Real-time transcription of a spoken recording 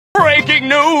Breaking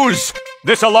news!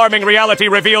 This alarming reality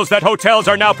reveals that hotels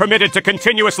are now permitted to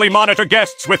continuously monitor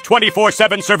guests with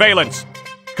 24/7 surveillance.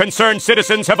 Concerned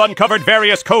citizens have uncovered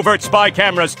various covert spy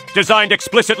cameras designed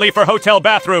explicitly for hotel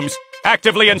bathrooms,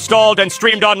 actively installed and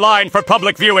streamed online for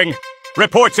public viewing.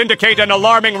 Reports indicate an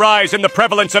alarming rise in the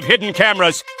prevalence of hidden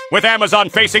cameras, with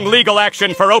Amazon facing legal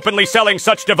action for openly selling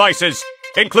such devices,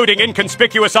 including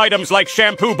inconspicuous items like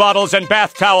shampoo bottles and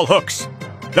bath towel hooks.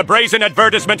 The brazen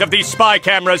advertisement of these spy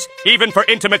cameras, even for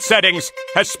intimate settings,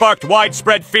 has sparked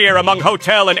widespread fear among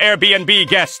hotel and Airbnb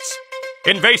guests.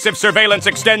 Invasive surveillance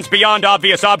extends beyond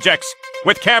obvious objects,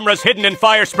 with cameras hidden in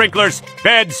fire sprinklers,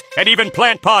 beds, and even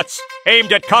plant pots,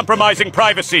 aimed at compromising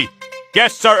privacy.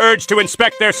 Guests are urged to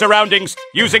inspect their surroundings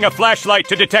using a flashlight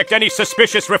to detect any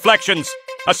suspicious reflections,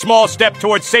 a small step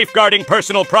towards safeguarding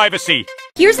personal privacy.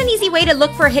 Here's an easy way to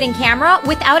look for a hidden camera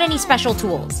without any special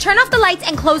tools. Turn off the lights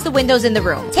and close the windows in the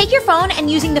room. Take your phone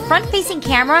and using the front-facing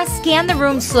camera, scan the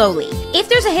room slowly. If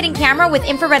there's a hidden camera with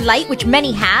infrared light, which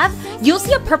many have, you'll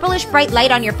see a purplish bright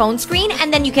light on your phone screen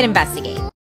and then you can investigate.